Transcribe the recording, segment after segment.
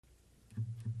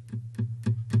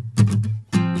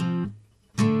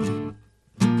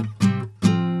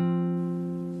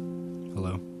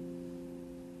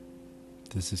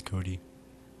This is Cody.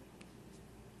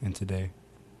 And today,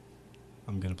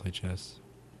 I'm gonna play chess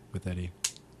with Eddie.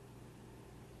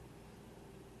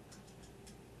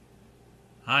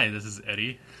 Hi, this is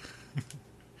Eddie.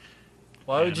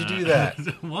 Why would you do that?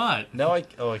 What? Now I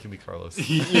can be Carlos.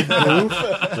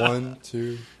 One,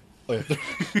 two. Oh, yeah.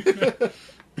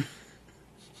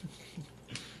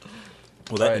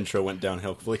 Well, that Right. intro went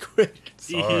downhill really quick.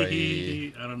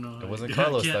 Sorry. I don't know. It wasn't I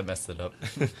Carlos can't- that messed it up.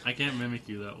 I can't mimic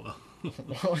you that well.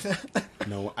 What was that?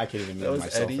 No, I can't even That move was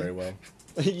myself Eddie? very well.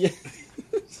 Yeah.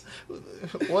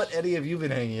 What Eddie have you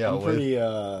been hanging out I'm with? pretty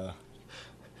upset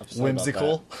about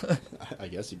Whimsical? that. I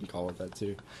guess you can call it that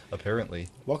too. Apparently.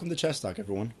 Welcome to Chess Talk,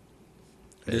 everyone.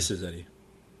 Hey. This is Eddie,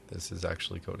 This is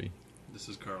actually Cody. This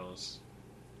is Carlos.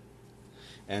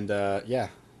 and yeah,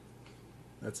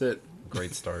 that's it.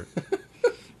 Great start.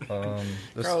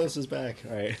 This- Carlos is back.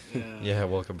 All right. Yeah,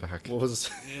 welcome back. What was?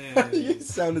 Yeah. You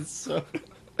sounded so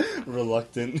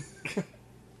reluctant.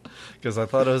 Because I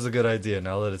thought it was a good idea.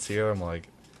 Now that it's here, I'm like,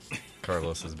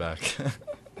 Carlos is back.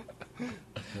 We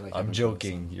like I'm having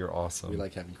joking. Carlos You're on. awesome. We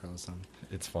like having Carlos on.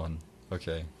 It's fun.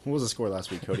 Okay. What was the score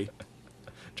last week, Cody?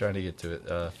 Trying to get to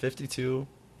it. 52.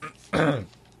 I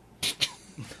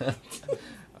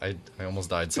almost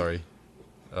died, sorry.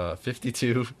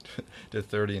 52 to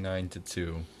 39 to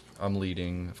 2. I'm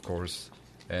leading, of course.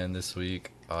 And this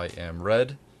week I am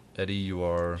red. Eddie, you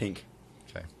are Pink.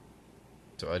 okay.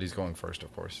 So Eddie's going first,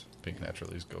 of course. Pink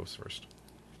naturally goes first.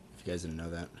 If you guys didn't know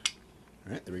that.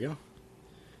 All right, there we go.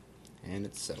 And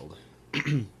it's settled.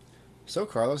 So,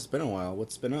 Carlos, it's been a while.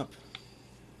 What's been up?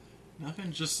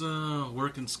 Nothing, just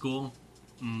work and school.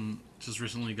 Just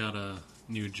recently got a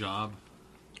new job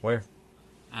Where?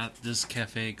 at this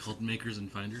cafe called Makers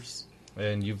and Finders.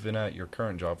 And you've been at your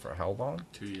current job for how long?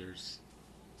 2 years.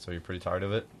 So you're pretty tired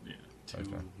of it? Yeah, too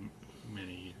Okay.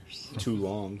 many years. Too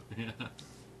long. Yeah.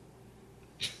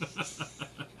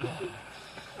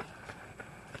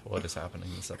 What is happening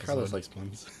in this episode? Carlos likes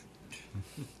puns.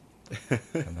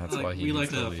 and that's why he we needs like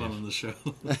to have leave. fun on the show.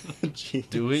 Jeez.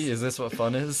 Do we? Is this what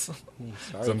fun is?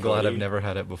 Sorry, So I'm glad I've Cody. never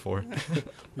had it before.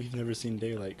 We've never seen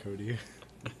daylight, Cody.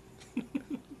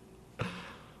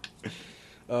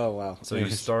 Oh, wow. So you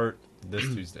start this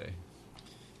Tuesday,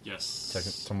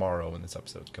 Yes. tomorrow when this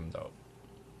episode comes out.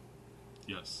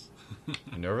 Yes.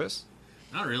 You nervous?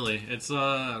 Not really. It's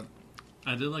I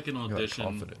did like an You got audition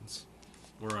confidence.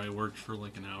 where I worked for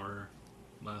like an hour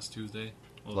last Tuesday.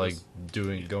 Well, Like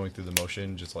yeah. going through the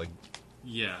motion, just like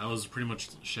Yeah, I was pretty much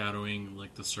shadowing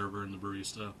like the server and the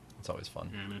barista, it's always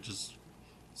fun. and it just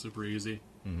super easy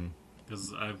Mm-hmm.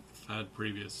 because I've had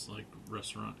previous like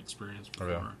restaurant experience Oh, before,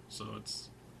 yeah. so it's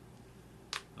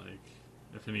like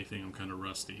if anything I'm kind of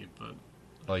rusty, but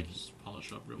Like just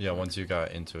polish up real yeah, quick. once you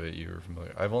got into it, you were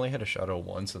familiar. I've only had a shadow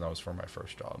once, and that was for my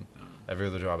first job. Every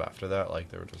other job after that, like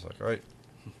they were just like, all right,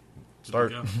 Here we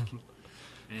start. go.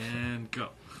 And go.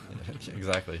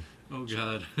 Exactly. Oh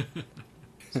god.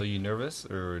 So you nervous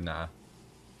or nah?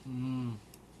 Mm.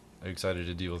 Are you excited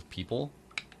to deal with people?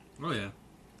 Oh yeah.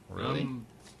 Really?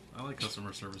 I like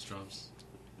customer service jobs.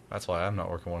 That's why I'm not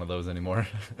working one of those anymore.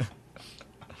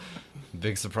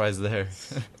 Big surprise there.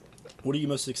 What are you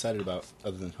most excited about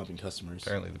other than helping customers?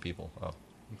 Apparently the people. Oh,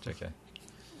 JK. You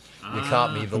Ah,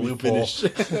 caught me. The Let me loophole. finish.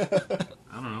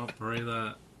 I don't know. Probably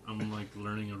that I'm like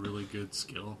learning a really good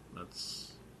skill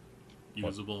that's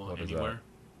usable what is that? anywhere.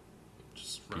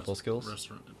 Just People skills?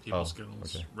 Restaurant people Oh,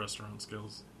 skills. okay. Restaurant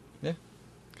skills. Yeah,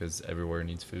 because everywhere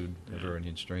needs food. Yeah. Everywhere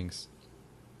needs drinks.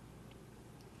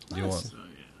 Do you Nice. want? So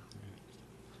yeah.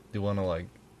 Do you want to like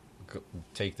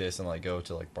take this and like go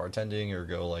to like bartending or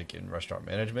go like in restaurant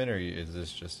management, or is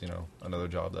this just another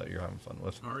job that you're having fun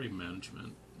with? Already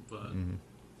management, but Mhm.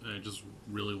 I just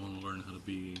really want to learn how to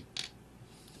be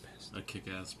a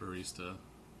kick-ass barista.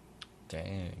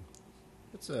 Dang.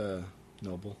 It's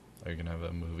noble. Are you gonna have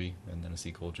a movie and then a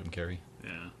sequel, Jim Carrey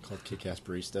Yeah. Called Kick-Ass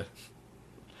Barista.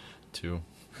 2?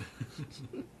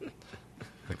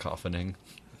 The coffining.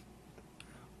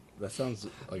 That sounds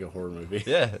like a horror movie.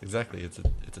 Yeah, exactly. It's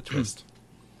a twist.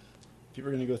 People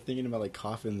are gonna go thinking about like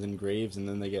coffins and graves, and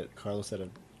then they get Carlos at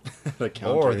a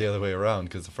counter. Or the other way around,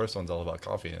 because the first one's all about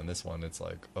coffee, and this one it's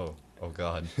like, oh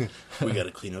god. We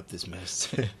gotta clean up this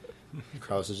mess.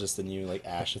 Carlos is just the new like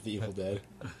Ash of the Evil Dead,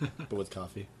 but with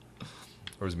coffee.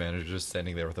 Or his manager just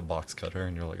standing there with a box cutter,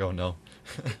 and you're like, oh no.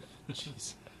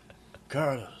 Jeez.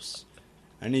 Carlos,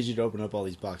 I need you to open up all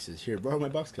these boxes. Here, borrow my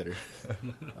box cutter.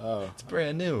 Oh, It's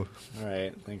brand new. all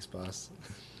right. Thanks, boss.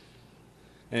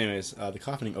 Anyways, the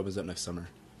coffining opens up next summer.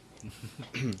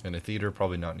 In a theater,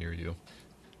 probably not near you.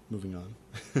 Moving on.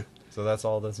 So that's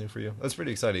all that's new for you. That's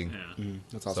pretty exciting. Yeah.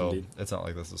 That's awesome, So dude. it's not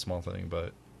like that's a small thing,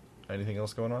 but anything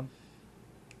else going on?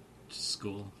 Just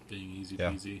school being easy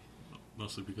Yeah. peasy.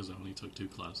 Mostly because I only took 2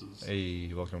 classes.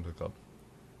 Hey, welcome to the club.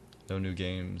 No new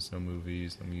games, no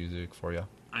movies, no music for ya.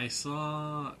 I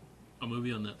saw a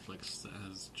movie on Netflix that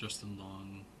has Justin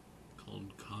Long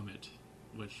called Comet,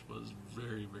 which was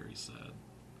very, very sad.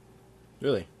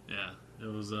 Really? Yeah, it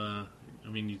was, I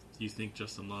mean, you think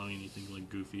Justin Long and you think, like,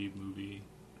 Goofy movie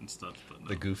and stuff, but no.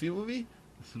 The Goofy movie?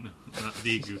 No, not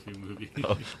the Goofy movie.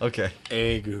 Oh, okay.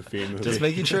 A goofy movie. Just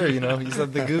making sure, you know. You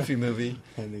said the Goofy movie.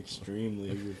 An extremely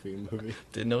goofy movie.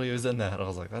 Didn't know he was in that. I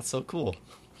was like, that's so cool.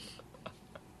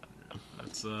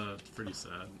 It's pretty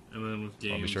sad. And then with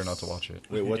games... I'll be sure not to watch it.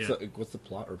 Wait, Yeah. what's the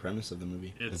plot or premise of the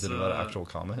movie? It's, Is it about an actual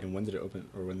comet? And when did it open,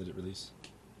 or when did it release?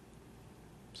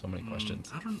 So many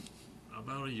questions.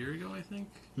 About a year ago, I think.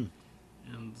 Hmm.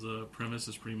 And the premise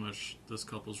is pretty much this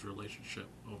couple's relationship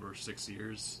over 6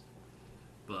 years,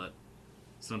 but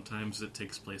sometimes it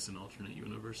takes place in alternate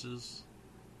universes,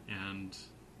 and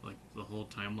like the whole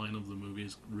timeline of the movie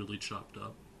is really chopped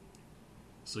up,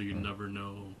 so you never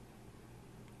know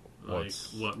like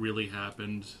What's- what really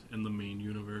happened in the main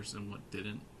universe and what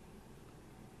didn't.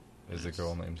 Is a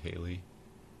girl named Haley?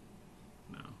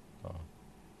 No, Oh,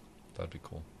 that'd be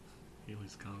cool.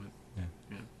 Haley's Comet. Yeah.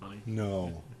 Yeah, funny.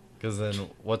 No. Because then,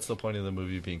 what's the point of the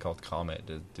movie being called Comet?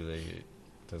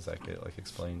 Does that get like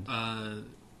explained?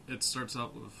 It starts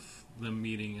out with them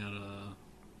meeting at a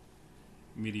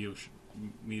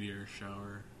meteor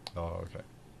shower. Oh, okay.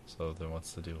 So then,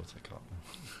 what's the deal with the comet?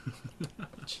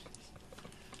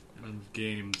 And then with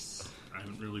games, I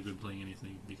haven't really been playing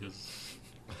anything because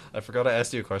I forgot I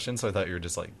asked you a question, so I thought you were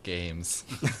just like games,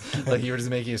 like you were just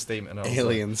making a statement. I was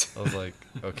Aliens. Like, I was like,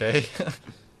 okay.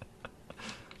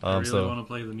 I really so want to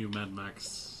play the new Mad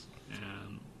Max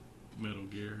and Metal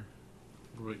Gear.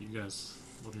 What you guys?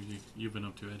 What are you've been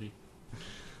up to, Eddie?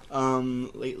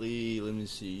 Lately, let me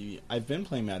see. I've been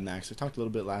playing Mad Max. I talked a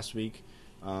little bit last week.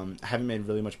 I haven't made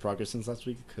really much progress since last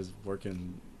week because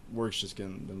work's just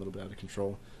been a little bit out of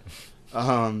control.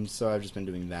 So I've just been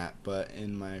doing that. But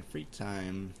in my free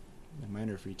time, my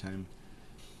minor free time,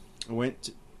 I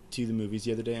went to the movies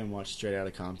the other day and watched Straight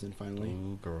Outta Compton finally.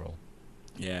 ooh, girl.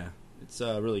 Yeah, it's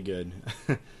really good.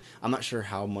 I'm not sure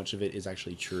how much of it is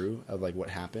actually true of like what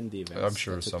happened, the events. I'm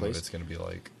sure that took some place. of it's going to be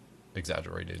like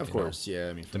exaggerated. Of you know, course, yeah.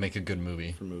 I mean, to make a good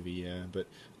movie. for movie, yeah. But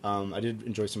I did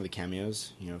enjoy some of the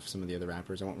cameos. You know, of some of the other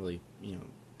rappers. I won't really,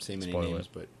 say many Spoil names,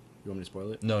 it. but you want me to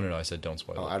spoil it? No. I said don't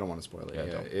spoil Oh, it. I don't want to spoil it. Yeah,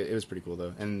 Yeah, don't. it was pretty cool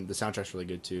though, and the soundtrack's really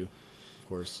good too, of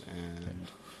course. And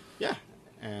yeah,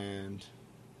 and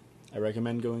I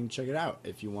recommend going to check it out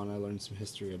if you want to learn some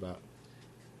history about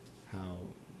how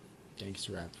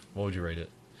gangster rap. What would you rate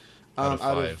it? Out of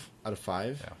 5. Out of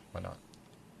 5. Yeah, why not?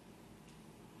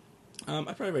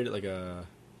 I'd probably rate it like a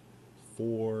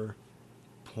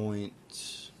 4.2.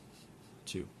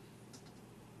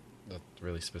 That's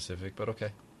really specific, but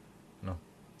okay. No,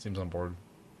 seems on board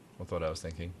with what I was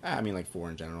thinking. I mean, like 4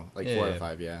 in general. Like Yeah, 4 out yeah. of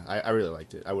 5, yeah. I really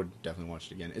liked it. I would definitely watch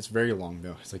it again. It's very long,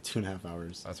 though. It's like 2.5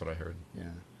 hours. That's what I heard. Yeah.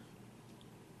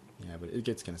 Yeah, but it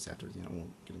gets kind of sad towards the end. I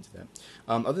won't get into that.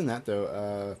 Other than that,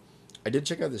 though, I did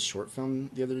check out this short film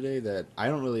the other day that I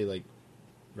don't really, like,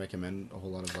 recommend a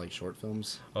whole lot of, like, short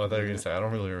films. Oh, I thought you were gonna say I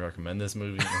don't really recommend this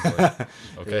movie. I was like,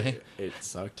 okay. It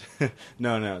sucked.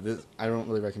 No. I don't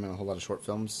really recommend a whole lot of short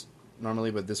films normally,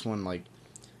 but this one, like,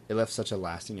 it left such a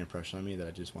lasting impression on me that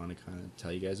I just wanted to kind of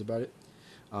tell you guys about it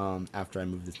after I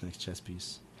move this next chess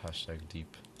piece. Hashtag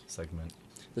deep segment.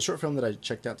 The short film that I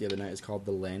checked out the other night is called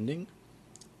The Landing,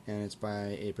 and it's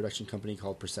by a production company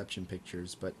called Perception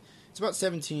Pictures, but it's about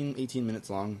 17, 18 minutes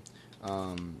long.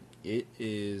 It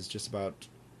is just about...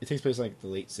 It takes place like the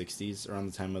late 60s, around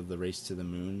the time of the race to the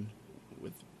moon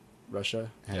with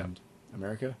Russia and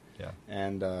America. Yeah.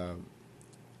 And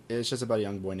it's just about a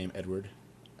young boy named Edward.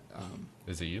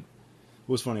 Is it you? It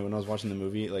was funny, when I was watching the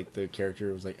movie, like, the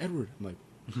character was like, Edward. I'm like,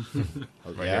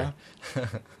 oh, Right yeah? here.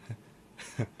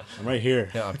 I'm right here.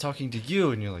 Yeah, I'm talking to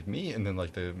you, and you're like, me? And then,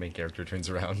 like, the main character turns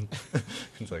around.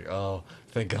 It's like, oh,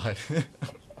 thank God.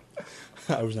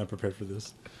 I was not prepared for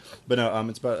this. But no,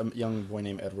 it's about a young boy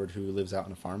named Edward who lives out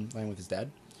on a farmland with his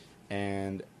dad.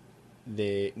 And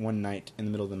one night, in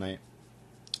the middle of the night,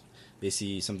 they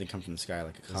see something come from the sky,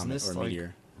 like a Isn't comet this or a like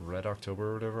meteor. Red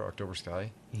October or whatever? October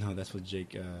Sky? No, that's what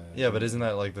Jake... Yeah, but isn't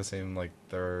that, like, the same, like,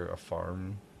 they're a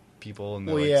farm people? And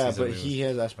Well, like, yeah, season but moves? he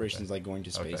has aspirations, Okay. like, going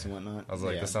to space Okay. and whatnot. I was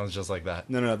like, Yeah. this sounds just like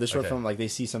that. No, this short Okay. film, like, they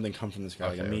see something come from the sky,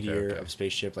 like a Okay, meteor, okay. a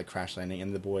spaceship, like, crash landing,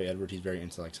 and the boy, Edward, he's very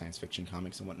into, like, science fiction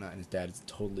comics and whatnot, and his dad is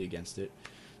totally against it.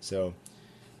 So,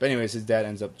 but anyways, his dad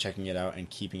ends up checking it out and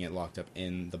keeping it locked up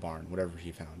in the barn, whatever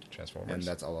he found. Transformers. And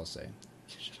that's all I'll say.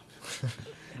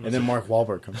 And then Mark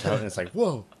Wahlberg comes out, and it's like,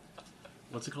 whoa!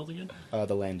 What's it called again?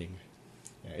 The Landing.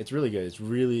 Yeah, it's really good. It's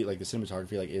really like the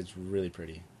cinematography. Like it's really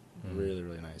pretty, really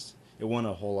really nice. It won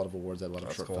a whole lot of awards at a lot of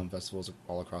That's short cool. film festivals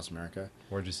all across America.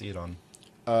 Where'd you see it on?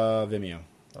 Vimeo.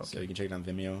 Okay. So you can check it on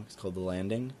Vimeo. It's called The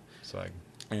Landing, Swag.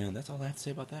 and that's all I have to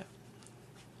say about that.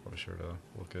 I'll be sure to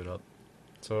look it up.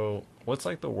 So, what's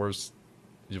like the worst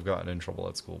you've gotten in trouble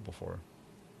at school before?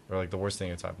 Or like the worst thing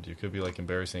that's happened to you? Could be like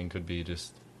embarrassing, could be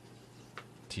just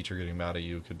teacher getting mad at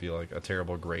you, could be like a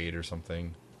terrible grade or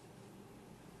something.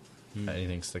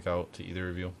 Anything stick out to either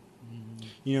of you?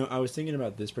 You know, I was thinking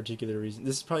about this particular reason.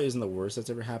 This probably isn't the worst that's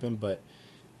ever happened, but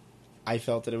I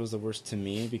felt that it was the worst to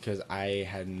me because I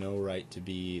had no right to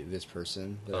be this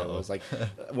person that I Uh-oh. was. Like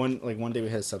one day we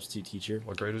had a substitute teacher.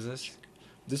 What grade was this?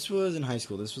 This was in high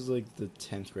school. This was like the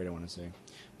 10th grade, I want to say.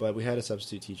 But we had a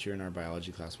substitute teacher in our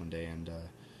biology class one day, and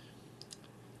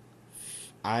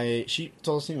she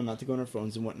told us, you know, not to go on our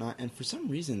phones and whatnot. And for some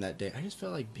reason that day, I just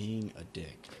felt like being a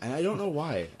dick, and I don't know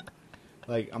why.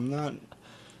 Like I'm not.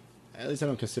 At least I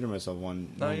don't consider myself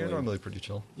one. No, you're normally pretty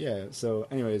chill. Yeah. So,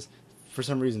 anyways, for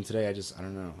some reason today, I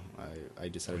don't know. I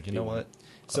decided. Like, to you be know one. what?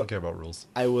 I So- don't care about rules.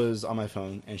 I was on my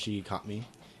phone, and she caught me,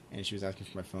 and she was asking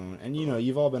for my phone. And you know,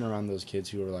 you've all been around those kids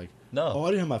who are like, No. "Oh, I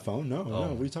didn't have my phone. No, no. Oh.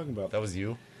 What are you talking about?" That was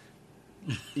you?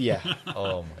 Yeah.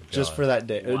 Oh my god. Just for that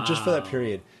day, just for that Wow.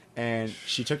 period. And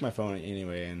she took my phone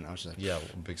anyway, and I was just like, Yeah,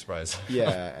 big surprise.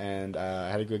 yeah. And I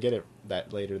had to go get it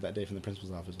later that day from the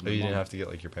principal's office. with Oh, my you didn't mom. have to get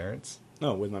like your parents?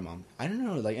 No, with my mom. I don't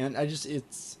know, like, and I just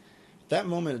it's that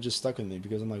moment just stuck with me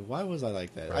because I'm like, why was I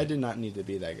like that? I Right. did not need to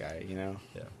be that guy, you know.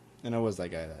 Yeah. And I was that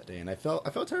guy that day, and I felt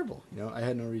terrible. You know, I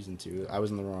had no reason to. I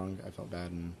was in the wrong. I felt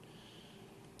bad, and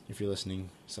if you're listening,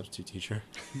 substitute teacher.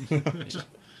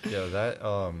 Yeah,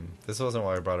 that this wasn't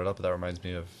why I brought it up, but that reminds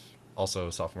me of also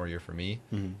sophomore year for me.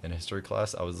 Mhm. In history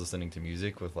class, I was listening to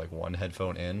music with like one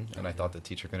headphone in, and I thought the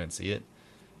teacher couldn't see it,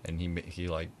 and he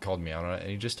like called me out on it, and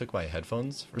he just took my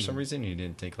headphones for some Mhm. reason. He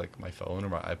didn't take like my phone or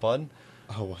my iPod,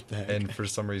 Oh, what the heck? and for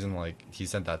some reason like he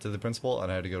sent that to the principal,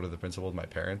 and I had to go to the principal with my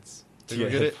parents to To go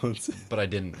get get it. headphones. But I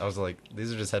didn't. I was like,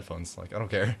 these are just headphones. Like I don't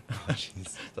care. Oh,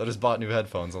 jeez. So I just bought new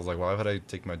headphones. I was like, why would I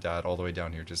take my dad all the way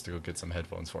down here just to go get some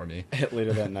headphones for me?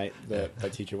 Later that night,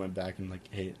 that teacher went back and like,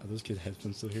 hey, are those kids'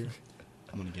 headphones still here?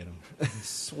 I'm gonna get them.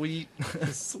 Sweet.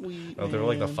 Sweet. Oh, they were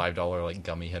like the man. $5 like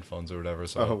gummy headphones or whatever.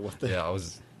 So Oh, what the- yeah, I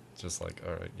was just like,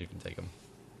 all right, you can take them.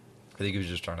 I think he was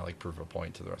just trying to like prove a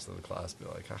point to the rest of the class, be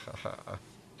like, ha ha ha,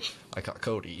 I caught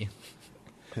Cody.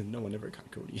 No one ever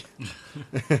caught Cody.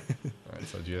 All right,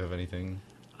 so do you have anything?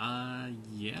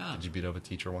 Yeah. Did you beat up a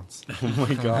teacher once? Oh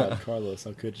my God, Carlos,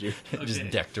 how could you? Just Okay.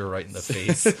 decked her right in the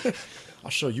face. I'll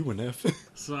show you an F.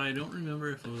 So I don't remember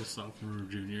if it was sophomore or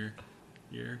junior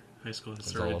year. High school had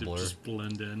It's all a started to blur. just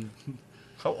blend in.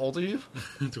 How old are you?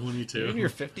 22. You're in your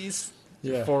 50s?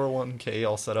 Yeah. 401k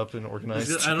all set up and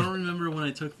organized? I don't remember when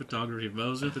I took photography, but I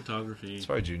was in photography It's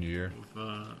probably junior year.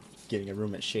 with Getting a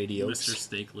room at Shady Oaks. Mr.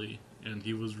 Stakely, and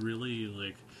he was really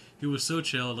like, he was so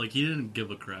chill, like he didn't give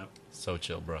a crap. So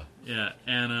chill, bruh. Yeah,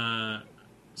 and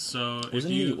so if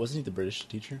Wasn't you he the British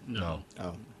teacher? no,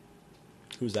 Oh.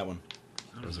 Who's that one? I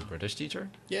It don't was a know. British teacher?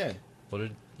 Yeah. What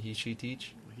did she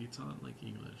teach? He taught like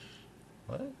English.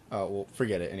 What? Oh, well,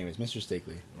 forget it. Anyways, Mr.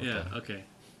 Stakely. Yeah, okay.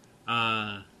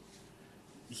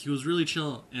 He was really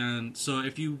chill, and so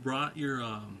if you brought your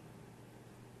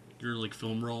like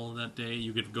film roll that day,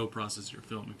 you could go process your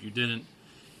film. If you didn't,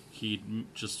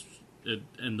 it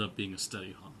ended up being a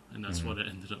study hall, and that's what it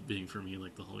ended up being for me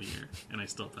like the whole year, and I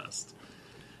still passed.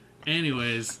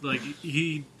 Anyways, like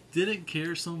he didn't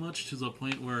care so much to the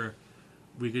point where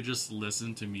we could just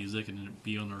listen to music and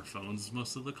be on our phones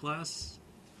most of the class.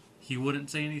 He wouldn't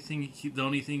say anything. The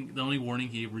only warning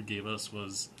he ever gave us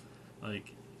was,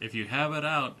 like, if you have it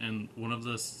out and one of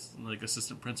the like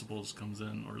assistant principals comes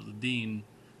in or the dean,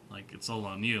 like it's all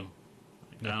on you.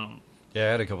 Like, Yeah. I don't. Yeah,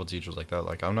 I had a couple teachers like that.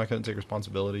 Like, I'm not going to take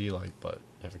responsibility, like, but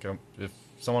if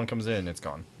someone comes in, it's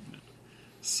gone.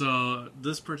 So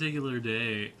this particular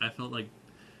day, I felt like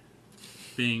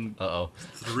being Uh-oh.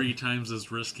 3 times as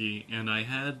risky, and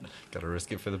I Gotta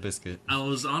risk it for the biscuit.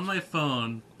 was on my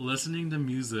phone listening to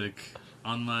music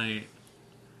on my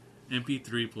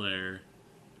MP3 player,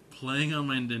 playing on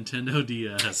my Nintendo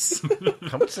DS.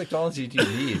 How much technology do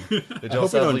you need? Did I you hope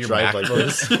also you have don't your drive like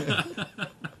MacBooks?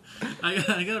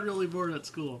 I got really bored at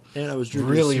school, And I was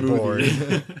drinking Really a smoothie.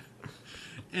 bored.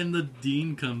 and the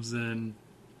dean comes in,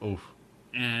 Oof.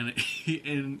 and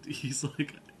he's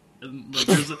like, and like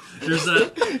there's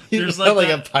that You there's sound like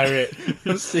that, a pirate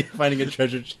finding a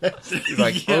treasure chest. He's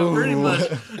like, yeah, "Oh." pretty much.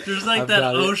 There's like I've that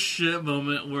got it. oh shit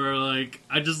moment where like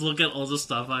I just look at all the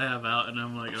stuff I have out and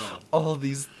I'm like, oh, All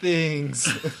these things.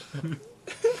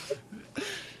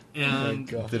 And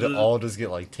God. Did it all just get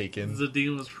like taken? The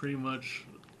dean was pretty much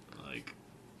like,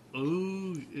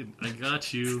 "Oh, I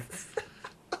got you."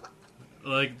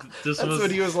 Like this That's was.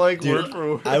 what he was like, Dude, word for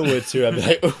word. I would too. I'd be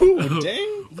like, ooh, dang.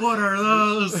 What are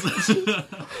those?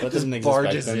 That doesn't exist back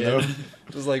Barges then, in, though.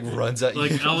 just like runs at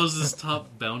Like you. I was his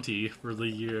top bounty for the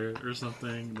year or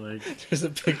something. Like There's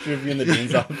a picture of you in the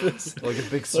dean's office. like a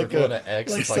big circle and an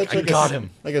X. It's like, such I got a, him.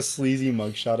 Like a sleazy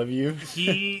mugshot of you.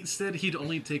 he said he'd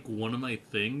only take one of my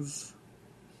things.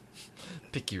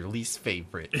 Pick your least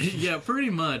favorite. Yeah,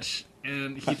 pretty much.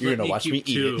 And he'd You're let gonna me watch keep me eat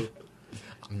two.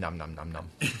 Nom nom nom nom.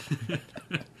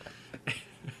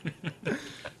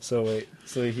 So wait,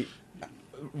 so he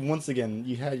once again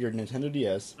you had your Nintendo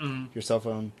DS, your cell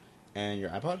phone, and your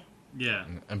iPod. Yeah.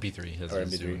 MP3 has Or a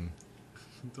MP3. Zoom.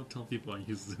 Don't tell people I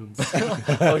use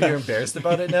Zooms. Oh, you're embarrassed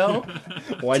about it now?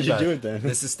 Why'd you Too do bad. it then?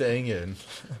 This is staying in.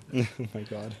 Oh my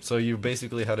god! So you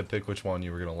basically had to pick which one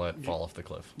you were gonna let fall off the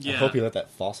cliff. Yeah. I hope you let that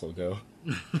fossil go.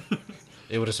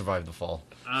 It would have survived the fall.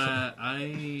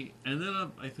 I ended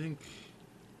up, I think,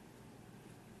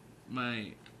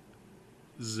 my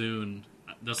Zune.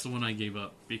 That's the one I gave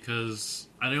up because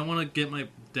I didn't want to get my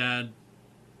dad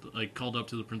like called up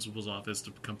to the principal's office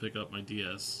to come pick up my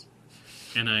DS,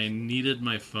 and I needed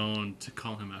my phone to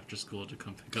call him after school to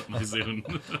come pick up my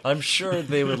Zune. I'm sure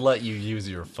they would let you use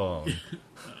your phone.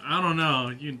 I don't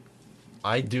know.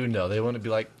 I do know. They wouldn't be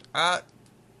like,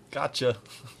 gotcha.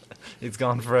 It's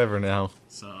gone forever now.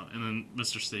 So, and then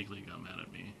Mr. Stakely got mad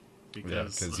at me Yeah,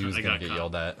 because because he was I gonna got get caught.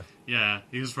 yelled at. Yeah,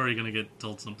 he was probably gonna get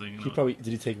told something. He probably did.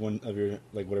 He take one of your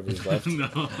like whatever's left.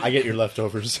 No. I get your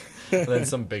leftovers. And then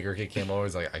some bigger kid came over.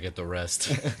 He's like, I get the rest.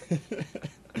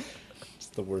 It's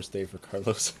the worst day for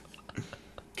Carlos.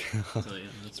 So, yeah,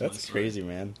 that's my That's story. crazy,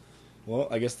 man. Well,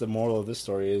 I guess the moral of this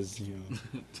story is,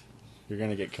 you're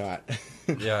gonna get caught.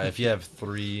 Yeah, if you have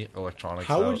 3 electronics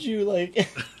How out, would you like?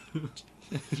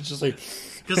 Just like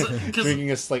Because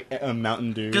drinking a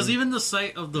Mountain Dew. even the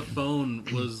sight of the phone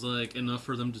was like enough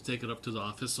for them to take it up to the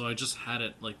office, so I just had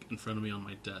it like in front of me on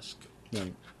my desk,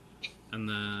 Like, and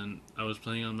then I was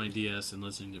playing on my DS and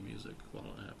listening to music while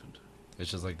it happened.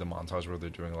 it's just like the montage where they're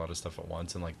doing a lot of stuff at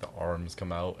once, and like the arms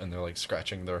come out, and they're like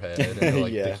scratching their head, and they're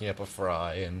like Yeah. picking up a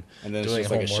fry, and and then it's doing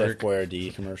just like a Chef homework.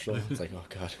 Boyardee commercial. It's like, oh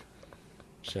god,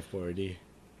 Chef Boyardee.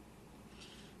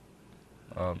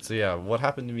 So yeah, what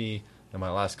happened to me in my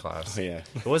last class? Oh yeah.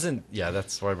 It wasn't. Yeah,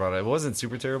 that's why I brought it. It wasn't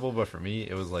super terrible, but for me,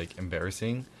 it was like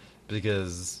embarrassing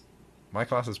because my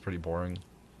class is pretty boring.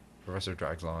 Professor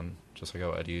drags on, just like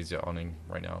how Eddie is yawning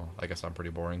right now. I guess I'm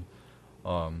pretty boring.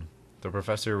 The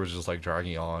professor was just like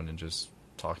dragging on and just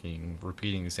talking,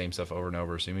 repeating the same stuff over and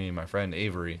over. So me and my friend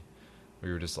Avery,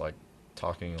 we were just like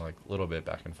talking like a little bit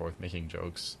back and forth, making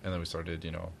jokes, and then we started,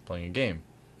 playing a game,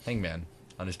 Hangman,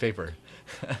 on his paper.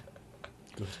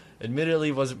 Good.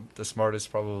 Admittedly, wasn't the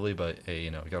smartest probably, but hey,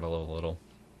 got a little.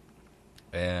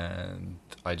 And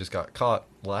I just got caught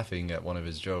laughing at one of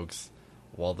his jokes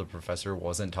while the professor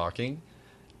wasn't talking.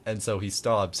 And so he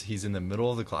stops. He's in the middle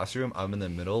of the classroom. I'm in the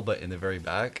middle, but in the very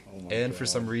back. Oh my And for God.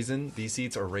 some reason, these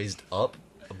seats are raised up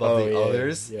above the yeah,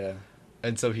 others. Yeah.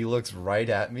 And so he looks right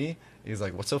at me. He's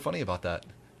like, "What's so funny about that?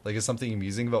 Like, is something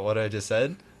amusing about what I just said?"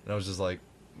 And I was just like,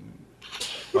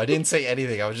 I didn't say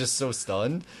anything. I was just so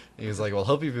stunned. And he was like, "Well,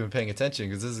 hope you've been paying attention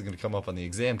because this is going to come up on the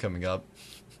exam coming up."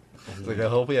 He's like, "I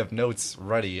hope we have notes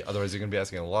ready. Otherwise, you're going to be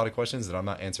asking a lot of questions and I'm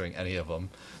not answering any of them."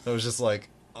 And I was just like,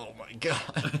 "Oh my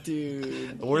god."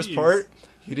 Dude. The worst Jeez. part,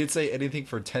 he didn't say anything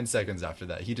for 10 seconds after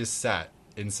that. He just sat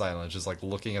in silence, just like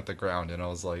looking at the ground. And I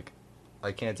was like,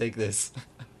 I can't take this.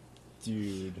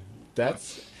 Dude.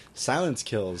 That's silence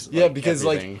kills. Yeah, like, because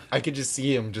everything. like I could just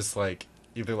see him just like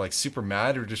either like super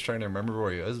mad or just trying to remember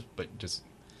where he was, but just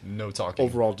no talking.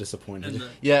 overall disappointed. And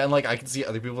Yeah, and like I could see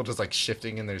other people just like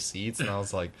shifting in their seats, and I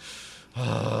was like,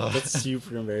 That's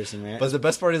super embarrassing, man. But the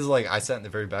best part is like I sat in the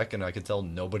very back, and I could tell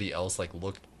nobody else like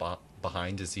looked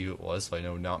behind to see who it was, so I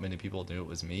know not many people knew it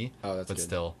was me. Oh, that's but good.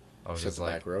 still, I was Except just the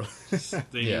like, back row.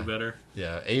 they Yeah. knew better.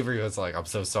 yeah. Avery was like, "I'm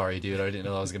so sorry, dude. I didn't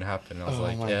know that was gonna happen." And I was Oh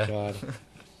like, my "Yeah." God.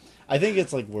 I think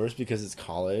it's like worse because it's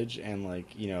college and like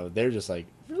they're just like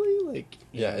really like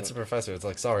Yeah, it's a professor. It's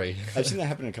like, sorry. I've seen that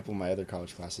happen in a couple of my other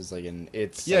college classes, like, and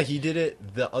it's Yeah, like, he did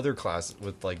it the other class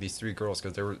with like these 3 girls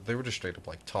because they were just straight up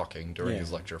like talking during Yeah.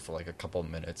 his lecture for like a couple of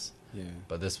minutes. yeah,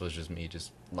 But this was just me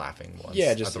just laughing once.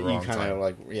 yeah, at just the you wrong kind time. of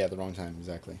like the wrong time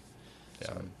exactly. Yeah,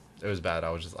 So- it was bad.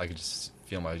 I could just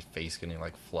feel my face getting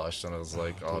like flushed, and I was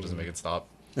like, Oh, "Oh, just dude. make it stop."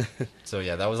 So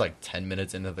yeah, that was like 10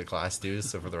 minutes into the class, dude.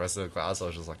 So for the rest of the class, I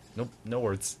was just like, "Nope, no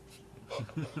words."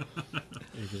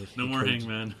 No more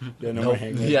hangman. Yeah, no Nope. more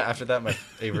hangman. Yeah, after that, my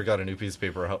Avery got a new piece of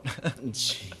paper out.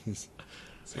 Jeez.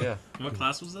 So, yeah. What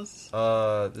class was this?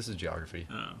 This is geography.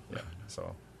 Oh. Yeah.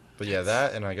 So, but yeah,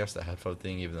 that and I guess the headphone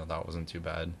thing, even though that wasn't too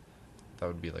bad, that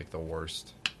would be like the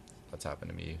worst that's happened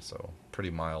to me. So pretty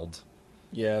mild.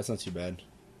 Yeah, it's not too bad.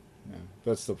 Yeah,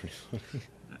 but it's still pretty funny.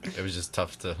 It was just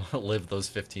tough to live those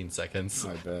 15 seconds.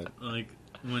 I bet. Like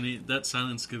when that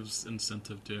silence gives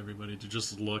incentive to everybody to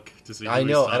just look to see. Who I he's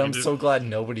know, and talking I'm to. so glad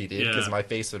nobody did because Yeah. my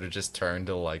face would have just turned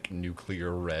to like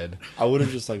nuclear red. I would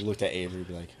have just like looked at Avery and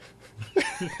be like,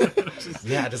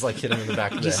 Yeah, just like hit him in the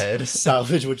back of the just head.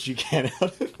 salvage what you can out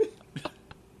of it.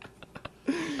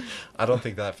 I don't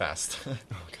think that fast. Oh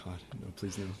God, no,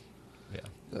 please no. Yeah.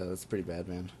 That's pretty bad,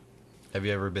 man. Have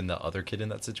you ever been the other kid in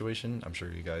that situation? I'm sure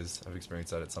you guys have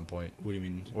experienced that at some point. What do you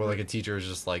mean? Where like a teacher is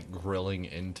just like grilling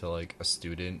into like a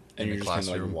student and in you're the just kind of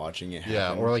classroom. like watching it happen.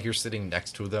 Yeah, or like you're sitting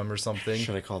next to them or something.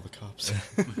 Should I call the cops?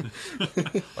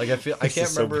 Like I feel I This can't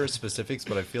is so remember bad. specifics,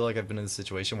 but I feel like I've been in a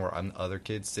situation where I'm the other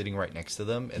kid sitting right next to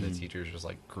them, and the teacher's just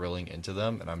like grilling into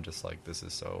them, and I'm just like, this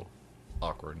is so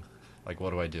awkward. Like,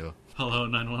 what do I do? Hello,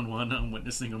 911. I'm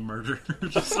witnessing a murder.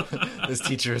 Just- This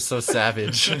teacher is so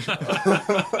savage.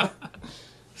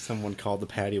 Someone called the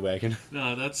paddy wagon. No,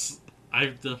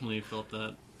 I've definitely felt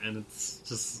that, and it's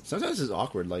just Sometimes it's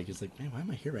awkward. Like it's like, man, why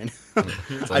am I here right now?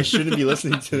 I shouldn't be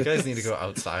listening to You this. guys need to go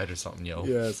outside or something, yo.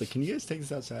 Yeah, it's like, can you guys take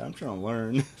this outside? I'm trying to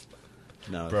learn.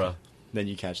 No, Bruh. Then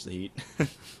you catch the heat.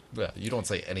 Yeah, you don't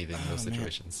say anything in those Oh, man.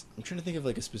 situations. I'm trying to think of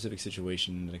like a specific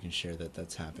situation that I can share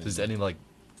that's happened. There's any like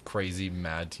crazy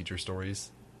mad teacher stories?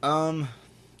 All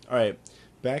right.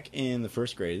 Back in the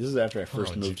first grade, this is after I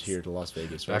first Oh, moved jeez. here to Las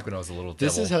Vegas. Back Right? when I was a little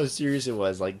This devil. is how serious it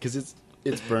was, like, because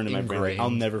it's burned in my brain. Like, I'll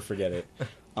Ingrained. never forget it.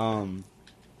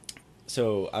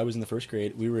 So I was in the first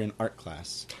grade. We were in art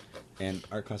class, and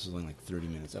art class was only like 30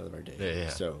 minutes out of our day. Yeah, yeah.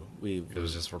 So It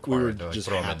was just we required were to like, just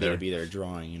throw 'em in happy there. to be there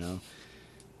drawing, you know.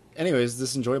 Anyways,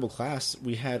 this enjoyable class,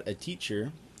 we had a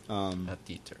teacher. A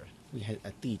teacher. We had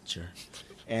a teacher,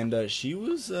 and she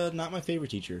was not my favorite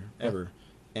teacher ever.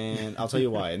 And I'll tell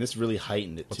you why. And this really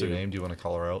heightened it What's too. her name? Do you want to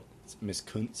call her out? It's Miss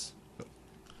Kuntz.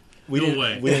 No didn't,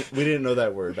 way. We didn't know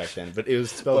that word back then, but it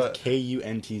was spelled But-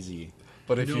 Kuntz.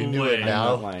 But if No you knew way. it I'm now,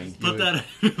 not lying. you put would- that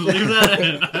in. Leave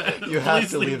that in. You have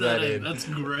Please to leave that in. That's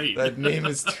great. that name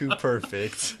is too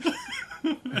perfect.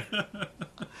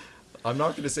 I'm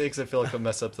not going to say because I feel like I'll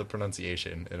mess up the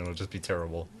pronunciation and it'll just be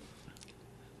terrible.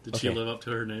 Did she Okay. live up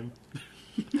to her name?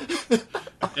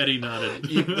 Eddie nodded.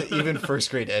 Even first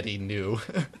grade Eddie knew.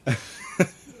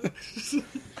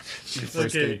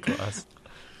 First Okay. grade class.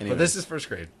 Anyways, But this is first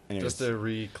grade. Anyways. Just to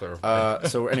re-clarify.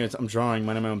 so anyways, I'm drawing,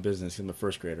 minding my own business. 'Cause I'm a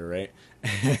first grader, right?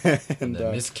 and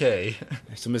then Miss K.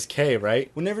 So Miss K,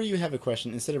 right? Whenever you have a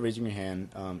question, instead of raising your hand,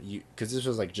 you because this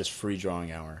was like just free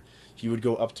drawing hour, you would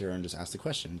go up to her and just ask the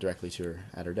question directly to her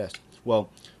at her desk.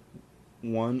 Well,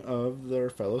 one of their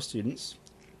fellow students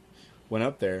went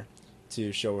up there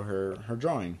to show her her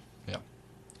drawing, Yeah.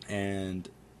 and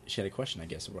she had a question, I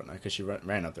guess, or whatnot, because she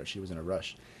ran up there. She was in a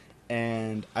rush,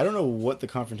 and I don't know what the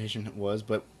confrontation was,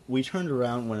 but we turned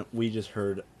around when we just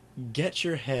heard, "Get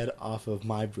your head off of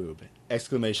my boob!"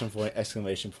 Exclamation point!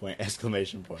 Exclamation point!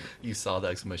 Exclamation point! You saw the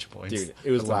exclamation points. Dude,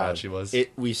 it was That's how loud. mad she was.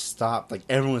 We stopped, like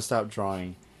everyone stopped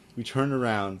drawing. We turned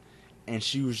around, and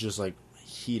she was just like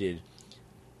heated,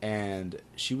 and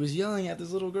she was yelling at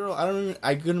this little girl.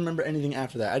 I couldn't remember anything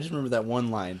after that. I just remember that one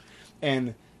line,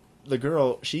 and the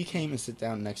girl, she came and sat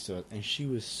down next to us, and she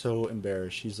was so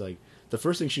embarrassed. She's like, the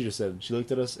first thing she just said, she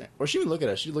looked at us, or she didn't look at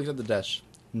us. She looked at the desk,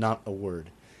 not a word,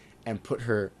 and put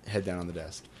her head down on the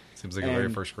desk. Seems like a very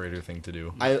and- first grader thing to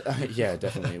do. Yeah,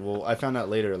 definitely. Well, I found out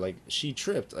later, like, she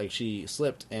tripped, like, she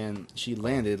slipped, and she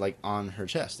landed, like, on her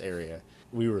chest area.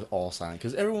 We were all silent,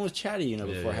 because everyone was chatty, you know,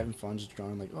 Yeah, before yeah. having fun, just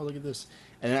drawing, like, oh, look at this.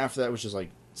 And then after that, it was just, like,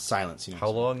 silence, you know. How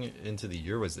long into the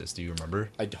year was this? Do you remember?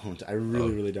 I don't. I really,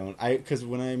 Oh. really don't. Because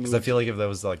when I Because moved... I feel like if that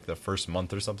was like the first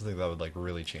month or something, that would like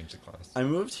really change the class. I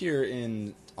moved here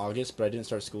in August, but I didn't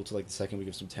start school till, like, the second week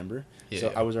of September. Yeah,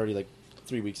 so yeah. I was already, like,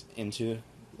 3 weeks into,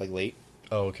 like, late.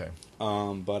 Oh, okay.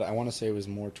 But I want to say it was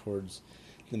more towards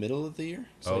the middle of the year,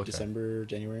 so Oh, like okay. December,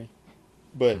 January.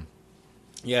 But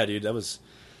yeah, dude, that was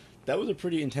a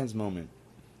pretty intense moment.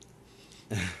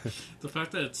 The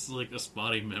fact that it's like a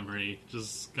spotty memory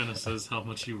just kind of says how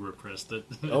much you repressed it.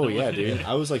 Oh yeah, dude,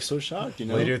 I was like so shocked, you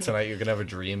know. Later tonight, you're gonna have a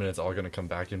dream, and it's all gonna come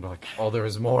back and be like, "Oh, there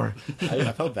was more."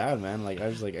 I felt bad, man. Like I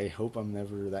was like, I hope I'm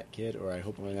never that kid, or I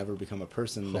hope I never become a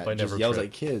person Hope that I just never yells trip.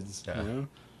 at kids. Yeah. You know.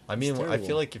 I mean, It's I terrible.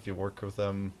 feel like if you work with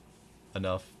them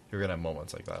enough, you're gonna have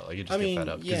moments like that. Like you just I get mean, fed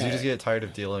up because yeah. you just get tired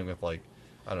of dealing with like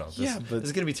I don't know. This, Yeah, but- this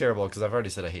is gonna be terrible because I've already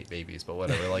said I hate babies, but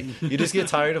whatever. Like, you just get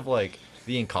tired of like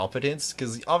the incompetence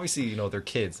because obviously you know they're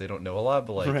kids, they don't know a lot,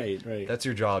 but like right. that's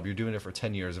your job. You're doing it for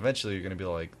 10 years. Eventually, you're gonna be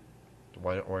like,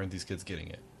 why aren't these kids getting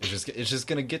it? It's just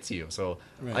gonna get to you. So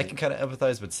I Right. can kind of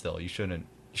empathize, but still, you shouldn't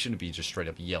be just straight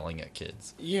up yelling at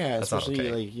kids. Yeah, That's not especially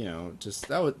okay. like just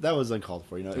that was uncalled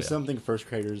for. It's Yeah. something first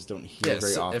graders don't hear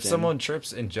very often. If someone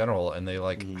trips in general and they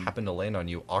like Mhm. happen to land on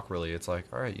you awkwardly, it's like,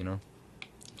 all right,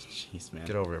 Jeez, man,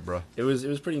 get over it, bro. it was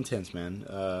pretty intense, man.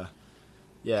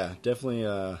 Yeah, definitely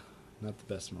not the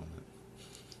best moment.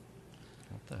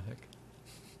 What the heck?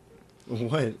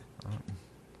 What?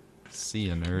 See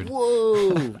ya, nerd.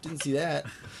 Whoa! Didn't see that.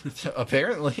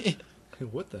 Apparently,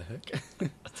 What the heck? I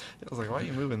was like, why are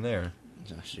you moving there?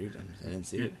 Oh, shoot, I didn't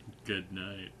see it. Good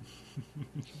night.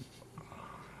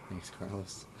 Thanks,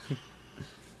 Carlos.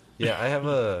 Yeah, I have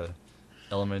a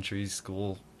elementary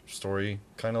school story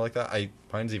kind of like that.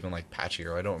 Mine's even like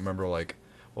patchier. I don't remember like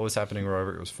what was happening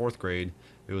wherever. It was 4th grade.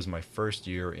 It was my first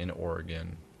year in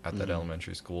Oregon at that Mhm.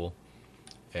 elementary school.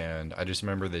 And I just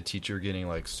remember the teacher getting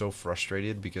like so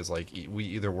frustrated because like we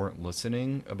either weren't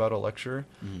listening about a lecture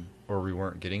Mhm. or we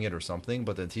weren't getting it or something,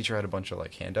 but the teacher had a bunch of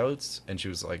like handouts and she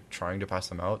was like trying to pass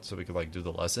them out so we could like do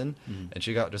the lesson. Mhm. And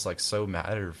she got just like so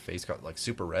mad, her face got like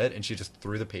super red, and she just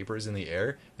threw the papers in the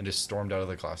air and just stormed out of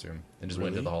the classroom and just went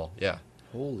into Really? the hall. Yeah.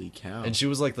 Holy cow! And she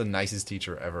was like the nicest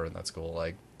teacher ever in that school.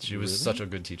 Like she was Really? such a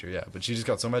good teacher, yeah. But she just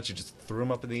got so mad, she just threw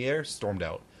them up in the air, stormed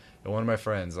out. And one of my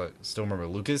friends, I still remember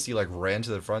Lucas, he like ran to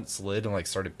the front, slid, and like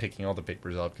started picking all the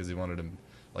papers up because he wanted to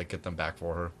like get them back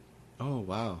for her. Oh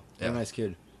wow, what Yeah. a nice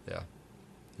kid. Yeah.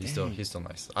 Dang. He's still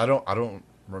nice. I don't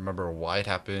remember why it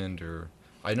happened, or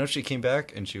I know she came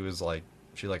back and she was like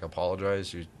she like apologized.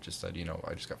 She just said, you know,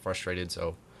 I just got frustrated,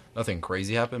 so nothing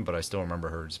crazy happened, but I still remember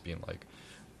her just being like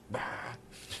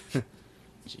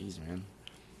Jeez, man.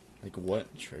 Like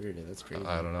what triggered it? That's crazy.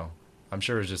 I don't know. I'm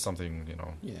sure it's just something, you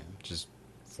know, Yeah. just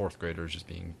 4th graders just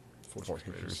being Fourth 4th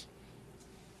graders. graders.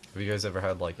 Have you guys ever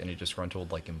had like any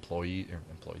disgruntled like employees?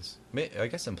 I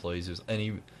guess employees is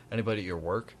anybody at your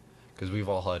work, because we've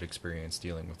all had experience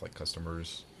dealing with like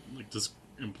customers. Like just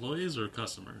employees or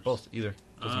customers? Both, either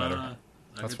doesn't matter.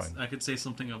 That's I could, fine. I could say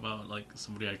something about like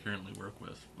somebody I currently work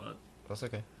with, but That's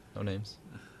okay. No names.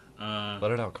 uh,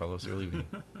 Let it out, Carlos. You're leaving.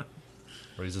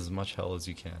 Raise as much hell as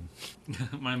you can.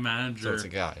 my So manager, it's a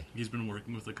guy. he's been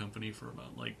working with the company for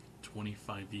about like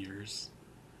 25 years,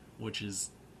 which is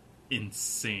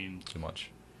insane. Too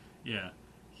much. Yeah,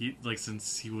 he like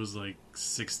since he was like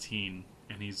 16,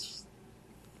 and he's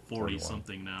 40 41.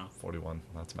 something now. 41.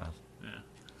 That's math. Yeah,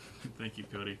 thank you,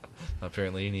 Cody.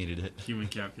 Apparently you needed it. Human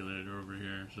calculator over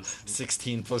here. Just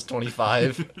 16 plus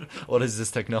 25. What is this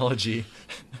technology?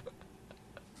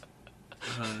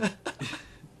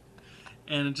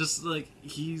 and it just like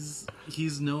he's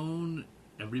known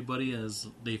everybody as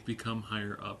they've become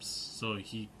higher ups, so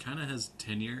he kind of has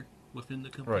tenure within the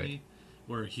company, Right.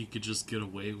 where he could just get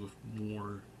away with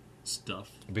more stuff.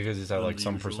 Because he's had like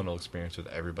some Unusual. personal experience with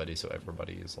everybody, so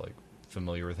everybody is like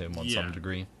familiar with him on Yeah. some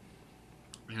degree.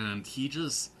 And he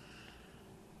just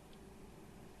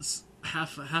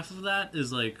half of that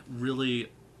is like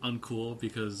really uncool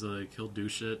because like he'll do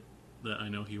shit that I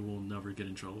know he will never get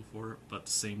in trouble for, but at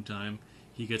the same time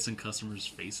he gets in customers'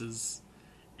 faces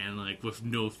and like with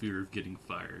no fear of getting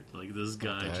fired. Like this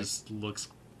guy heck? just looks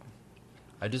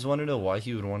I just want to know why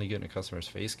he would want to get in a customer's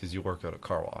face, because you work at a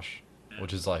car wash,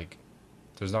 which is like,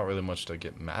 there's not really much to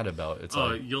get mad about. It's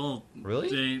like, you'll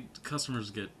really? customers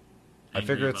get I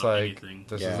angry figure it's about like, anything.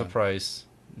 this is Yeah. the price,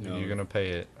 No. you're gonna pay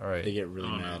it. All right. They get really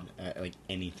Oh, no. mad at like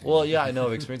anything. Well, yeah, I know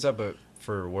I've experienced that, but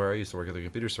for where I used to work at the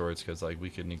computer store, it's because like we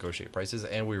could negotiate prices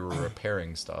and we were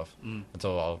repairing stuff. Mm. And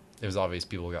so it was obvious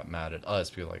people got mad at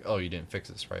us because like, oh, you didn't fix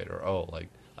this right, or oh, like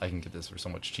I can get this for so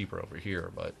much cheaper over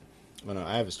here. But Well, no,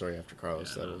 I have a story after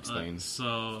Carlos Yeah, that will explain.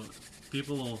 so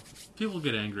people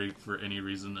get angry for any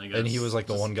reason, I guess. and he was like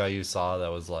the Just- one guy you saw that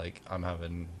was like, I'm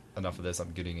having enough of this.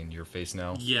 I'm getting in your face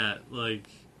now. Yeah, like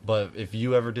But if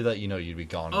you ever did that, you know you'd be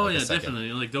gone. in, oh like, a yeah, second.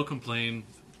 definitely. Like they'll complain,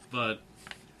 but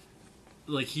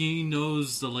like he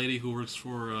knows the lady who works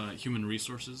for Human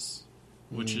Resources,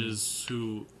 which is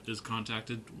who is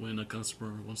contacted when a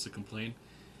customer wants to complain.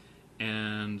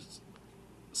 And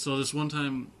so this one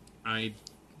time, I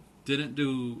didn't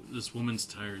do this woman's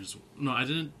tires. No, I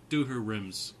didn't do her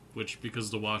rims, which because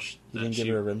the wash You that didn't she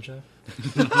give her a rim job?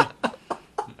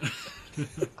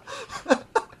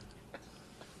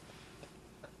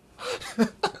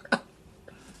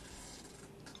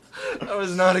 I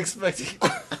was not expecting.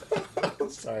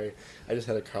 Sorry, I just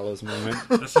had a Carlos moment.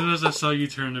 As soon as I saw you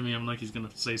turn to me, I'm like, he's gonna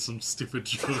say some stupid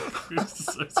joke. I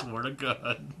swear to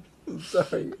God. I'm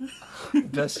sorry.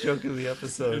 Best joke of the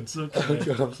episode. It's Oh okay.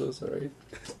 god, I'm so sorry.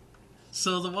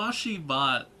 So the wash she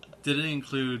bought didn't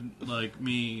include like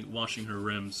me washing her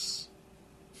rims,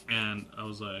 and I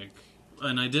was like,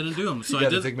 and I didn't do them. So You I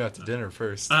gotta did. take me out to dinner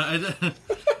first. I did.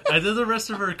 I did the rest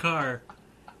of her car,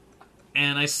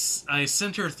 and I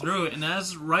sent her through it. And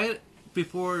as right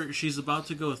before she's about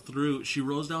to go through, she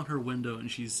rolls down her window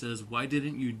and she says, "Why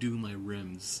didn't you do my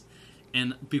rims?"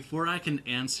 And before I can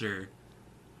answer,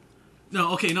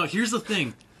 no, okay, no. Here's the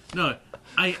thing, no,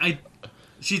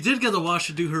 she did get the wash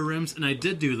to do her rims, and I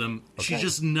did do them. She Okay.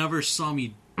 just never saw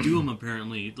me do them.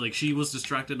 Apparently, like she was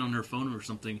distracted on her phone or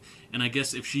something. And I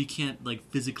guess if she can't like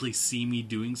physically see me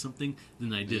doing something,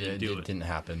 then I didn't do it. Didn't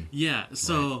happen. Yeah,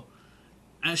 so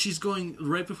as she's going,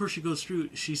 right before she goes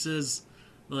through, she says,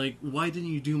 like, "Why didn't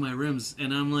you do my rims?"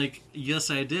 And I'm like, "Yes,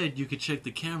 I did. You could check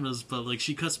the cameras." But, like,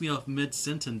 she cuts me off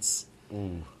mid-sentence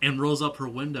Ooh. and rolls up her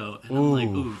window. And I'm like,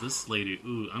 Ooh. "Ooh, this lady,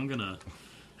 I'm gonna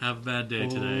have a bad day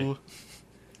today." Ooh.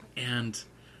 And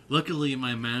luckily,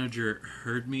 my manager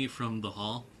heard me from the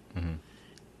hall. Mhm.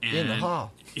 And In the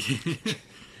hall.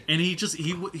 and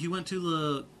he went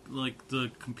to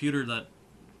the computer that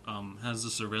has the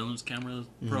surveillance camera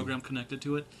program connected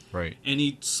to it, Right. and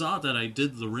he saw that I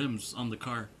did the rims on the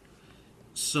car.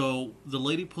 So the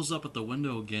lady pulls up at the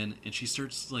window again, and she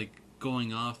starts like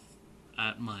going off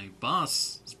at my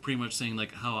boss, pretty much saying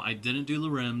like how I didn't do the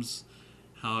rims,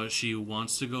 how she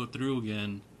wants to go through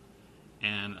again,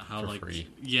 and how For like free.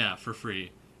 yeah, for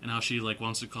free, and how she like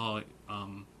wants to call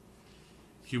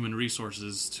human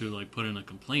resources to like put in a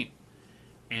complaint.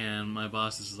 And my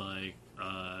boss is like,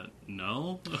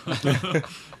 no,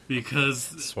 because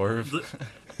Swerve.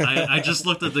 I just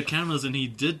looked at the cameras and he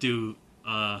did do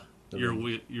your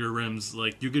rims. your rims.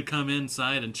 Like, you could come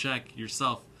inside and check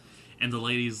yourself. And the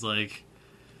lady's like,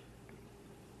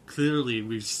 clearly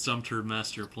we've stumped her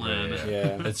master plan.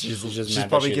 Yeah. It's She's just she's mad that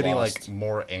probably she getting lost. like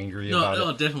more angry No, about no,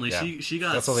 it. definitely. Yeah. She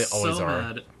got That's how they always so are.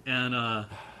 mad,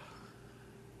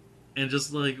 and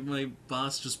just like my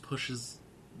boss just pushes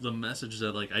the message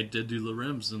that like I did do the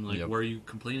rims, and like Yep. what are you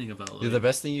complaining about? Like, Dude, the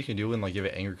best thing you can do when like you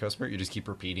have an angry customer, you just keep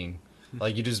repeating,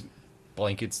 like you just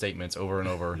blanket statements over and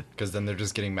over, because then they're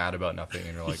just getting mad about nothing,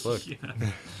 and you're like, look, Yeah.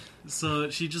 So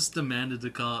she just demanded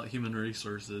to call out human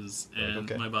resources, and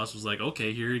okay. my boss was like,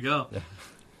 "Okay, here you go." Yeah.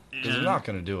 because And, you're not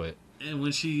gonna do it. and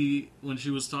when she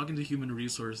was talking to human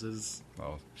resources,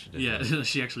 Oh, she did. yeah, that.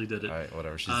 she actually did it. All right,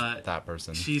 whatever. She's that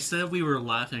person. She said we were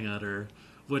laughing at her,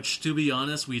 which, to be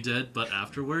honest, we did, but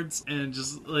afterwards, and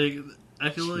just like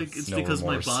I feel like it's No because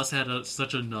remorse. my boss had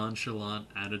such a nonchalant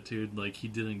attitude, like he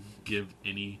didn't give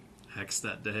any hex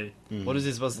that day. What is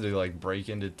he supposed to do? Like break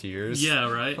into tears? Yeah,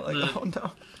 right. Like, oh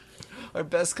no, our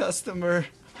best customer.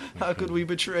 How could we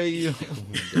betray you?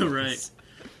 Right.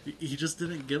 He just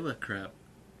didn't give a crap.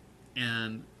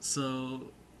 And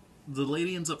so the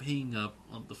lady ends up hanging up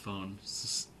on the phone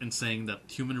and saying that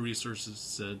human resources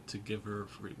said to give her a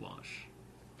free wash.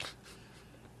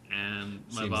 And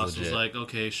my Seems boss was legit. like,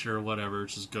 "Okay, sure, whatever,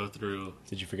 just go through."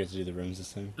 Did you forget to do the rims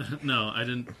this time? No, I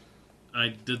didn't. I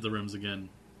did the rims again.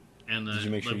 And Did you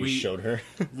make sure like, you showed her?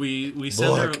 we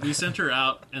sent her Look. we sent her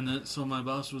out, and then so my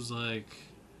boss was like,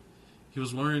 he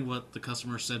was wondering what the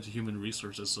customer said to human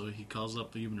resources, so he calls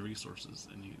up the human resources,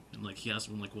 and he asked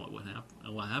him like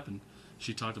what happened.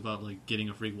 She talked about like getting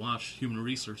a free wash. Human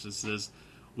resources says,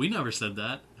 "We never said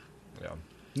that." Yeah.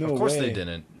 No of course way. they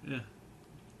didn't. Yeah.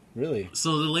 Really?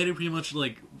 So the lady pretty much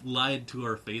like lied to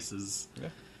our faces. Yeah.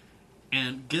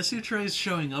 And guess who tries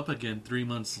showing up again 3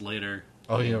 months later?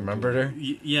 Oh, you remembered her?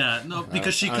 Yeah, no,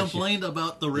 because she she- complained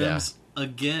about the rims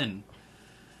again.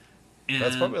 And,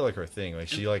 That's probably like her thing. Like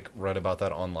she like read about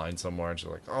that online somewhere, and she's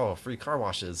like, "Oh, free car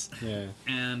washes." Yeah.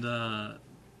 And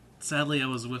sadly, I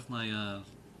was with my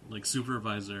like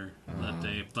supervisor that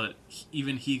day, but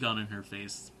even he got in her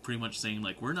face, pretty much saying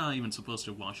like, "We're not even supposed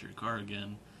to wash your car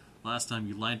again. Last time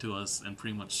you lied to us and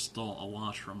pretty much stole a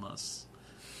wash from us.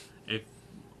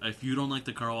 If you don't like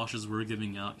the car washes we're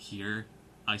giving out here,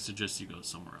 I suggest you go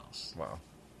somewhere else." Wow.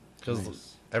 Because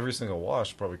Nice. every single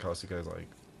wash probably costs you guys like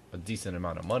a decent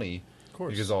amount of money. Of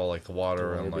course. Because all like the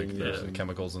water The and water like being the used.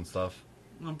 chemicals and stuff.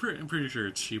 I'm pretty sure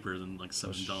it's cheaper than like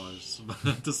 $7, but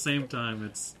at the same time,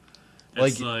 it's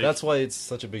Like, that's why it's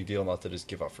such a big deal not to just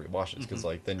give out free washes, because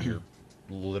like then you're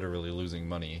literally losing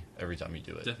money every time you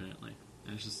do it. definitely.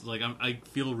 And it's just like I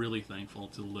feel really thankful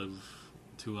to live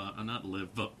to not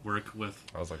live but work with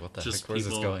I was like, what the Just heck? Where's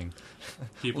this people- going?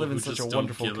 people Live who in such just a don't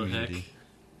wonderful give a heck. community.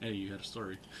 Hey, you had a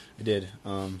story. I did.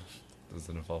 Does it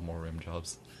involve more rim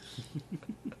jobs?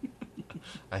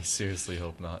 I seriously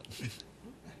hope not.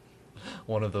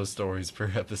 one of those stories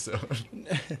per episode.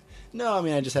 No, I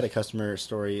mean, I just had a customer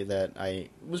story that I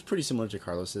was pretty similar to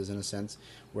Carlos's in a sense,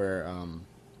 where Gonna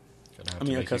have I to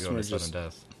mean, a make you go customer to sudden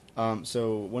just- death.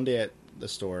 so one day at the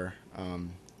store,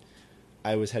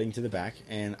 I was heading to the back,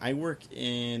 and I work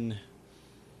in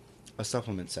a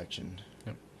supplement section.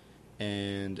 Yep.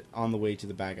 And on the way to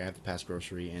the back, I have to pass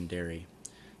grocery and dairy.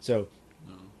 So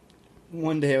No.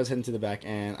 one day I was heading to the back,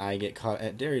 and I get caught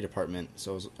at dairy department.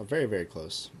 So it was very, very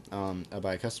close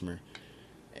by a customer.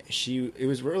 It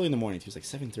was early in the morning. It was like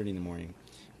 7:30 in the morning,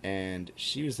 and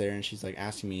she was there, and she's like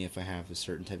asking me if I have a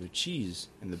certain type of cheese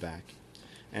in the back.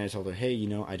 And I told her, hey,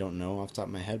 I don't know off the top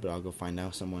of my head, but I'll go find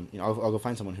out someone. I'll go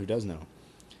find someone who does know.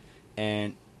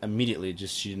 And immediately,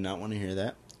 she did not want to hear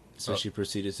that, so Oh. she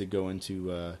proceeded to go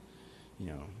into,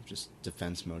 just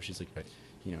defense mode. She's like, Right.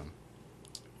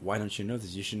 Why don't you know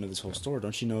this? You should know this whole store.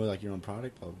 Don't you know like your own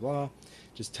product? Blah blah blah.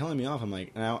 Just telling me off. I'm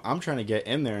like, now I'm trying to get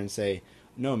in there and say,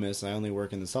 no, miss, I only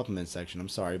work in the supplement section. I'm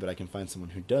sorry, but I can find someone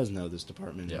who does know this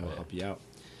department and will Yeah. help you out.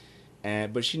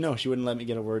 And she wouldn't let me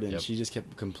get a word in. Yep. She just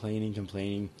kept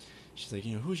complaining. She's like,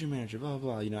 who's your manager? Blah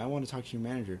blah blah. I want to talk to your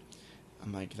manager.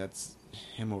 I'm like, that's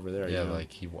him over there. Yeah, you know?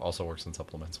 like he also works in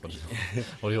supplements. What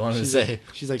do you want to She's say? like-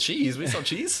 she's like- cheese. We sell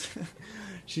cheese.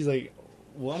 She's like,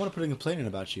 well, I'm gonna put a complaint in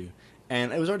about you.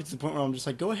 And it was already to the point where I'm just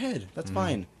like, go ahead, that's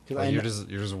fine. Because Like,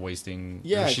 you're just wasting.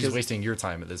 Yeah, she's 'cause- wasting your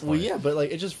time at this point. Well, yeah, but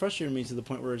like it just frustrated me to the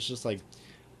point where it's just like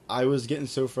I was getting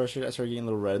so frustrated. I started getting a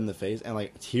little red in the face, and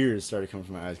like tears started coming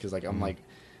from my eyes because like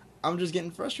I'm just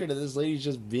getting frustrated. This lady's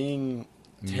just being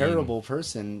a Mean. terrible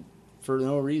person for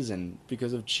no reason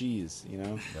because of cheese,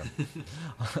 Yeah.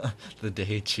 The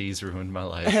day cheese ruined my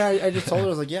life. And I just told her, I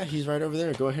was like, yeah, he's right over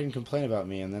there. Go ahead and complain about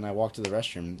me. And then I walked to the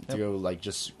restroom to Yep. go like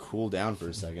just cool down for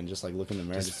a second, just like look in the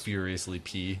mirror. Just furiously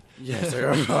pee. Yes,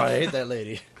 I hate that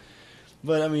lady.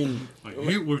 But I mean, I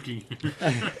hate working here.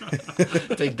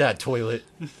 Take that, toilet.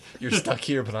 You're stuck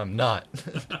here, but I'm not.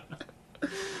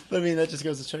 But I mean, that just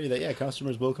goes to show you that, yeah,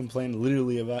 customers will complain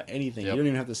literally about anything. Yep. You don't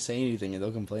even have to say anything, and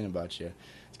they'll complain about you.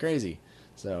 It's crazy.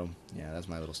 So, yeah, that's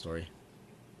my little story.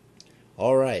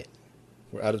 All right.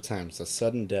 We're out of time. So,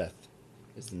 Sudden Death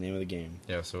is the name of the game.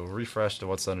 Yeah, so refresh to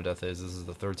what sudden death is. This is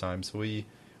the third time. So we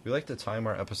like to time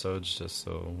our episodes just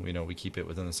so we keep it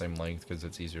within the same length because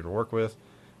it's easier to work with.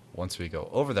 Once we go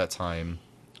over that time,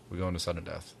 we go into sudden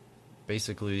death.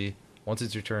 Basically, once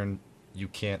it's your turn, you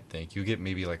can't think. You get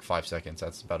maybe like 5 seconds.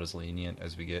 That's about as lenient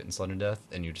as we get in sudden death,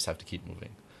 and you just have to keep moving.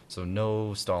 So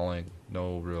no stalling,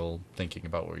 no real thinking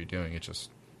about what you're doing. It's just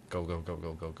go, go, go,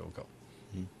 go, go, go, go.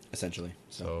 Essentially.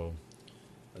 So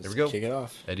let's there we go. Kick it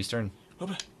off. Eddie's turn.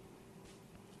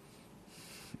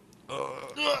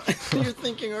 You're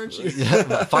thinking, aren't you? Yeah,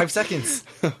 about 5 seconds.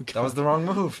 Oh, That was the wrong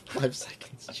move. 5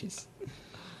 seconds. Jeez.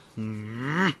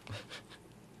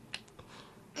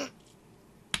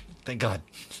 Thank God.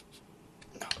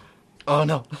 Oh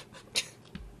no.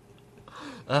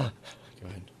 Ah, Go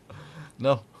ahead.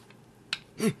 no.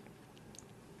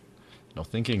 No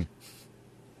thinking.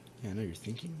 Yeah, I know you're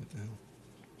thinking. What the hell?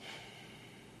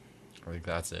 I think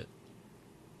that's it.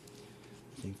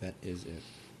 I think that is it.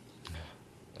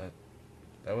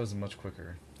 That was much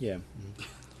quicker. Yeah.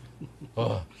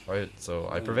 Oh, alright, so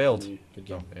I prevailed. Good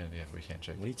No, game. yeah, we can't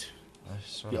check. Wait.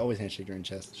 Shut You up. always handshake during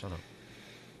chest. Shut up.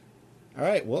 All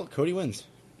right, well, Cody wins.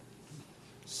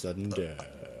 Sudden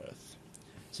death.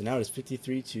 So now it's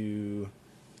 53 to...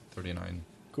 39.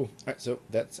 Cool. All right, so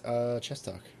that's chess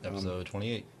talk. Episode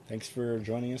 28. Thanks for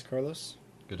joining us, Carlos.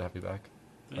 Good to have you back.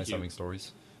 Thank Nice you. having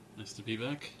stories. Nice to be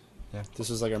back. Yeah.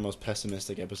 This is like our most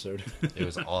pessimistic episode. It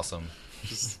was awesome.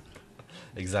 Just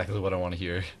Exactly what I want to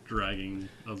hear. dragging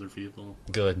other people.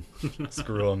 Good.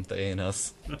 Screw them. They ain't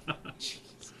us.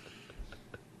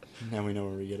 Now we know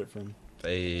where we get it from.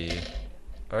 Hey.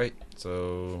 Alright,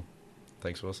 so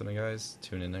thanks for listening, guys.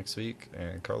 Tune in next week.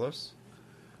 And Carlos,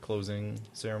 closing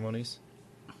ceremonies.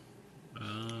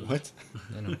 What?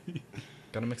 I know.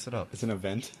 Gotta mix it up. It's an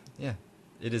event? Yeah.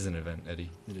 It is an event,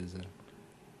 Eddie. It is a...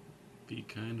 Be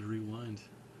kind, rewind.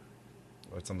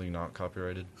 Or it's something not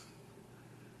copyrighted.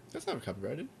 That's not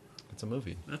copyrighted. It's a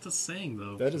movie. That's a saying,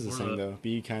 though. That is a Before saying, that- though.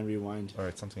 Be kind, rewind.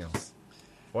 Alright, something else.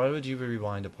 Why would you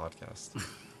rewind a podcast?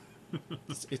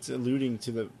 It's alluding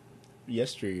to the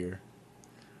yesteryear.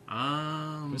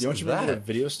 Who's You don't remember that? what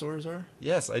video stores are?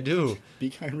 Yes, I do. Be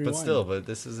kind, rewind. But still,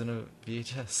 this isn't a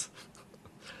VHS.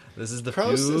 This is the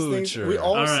Carlos says things- future. we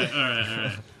all- All right, all right, all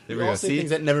right. Here We we all go. say See? things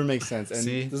that never make sense, and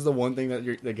See? this is the one thing that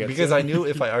gets Because it. I knew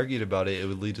if I argued about it, it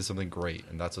would lead to something great,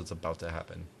 and that's what's about to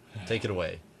happen. Take it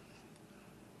away.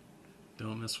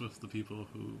 Don't mess with the people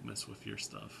who mess with your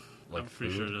stuff. Like I'm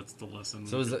pretty food? sure that's the lesson.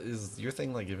 So is your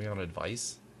thing like giving out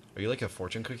advice? Are you like a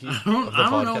fortune cookie? I of don't, the I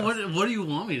don't know podcast? what do you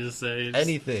want me to say? Just-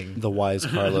 Anything. The wise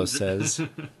Carlos says.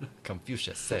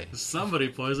 Confucius say. Somebody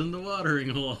poisoned the watering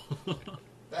hole.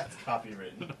 That's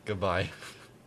copywritten. Goodbye.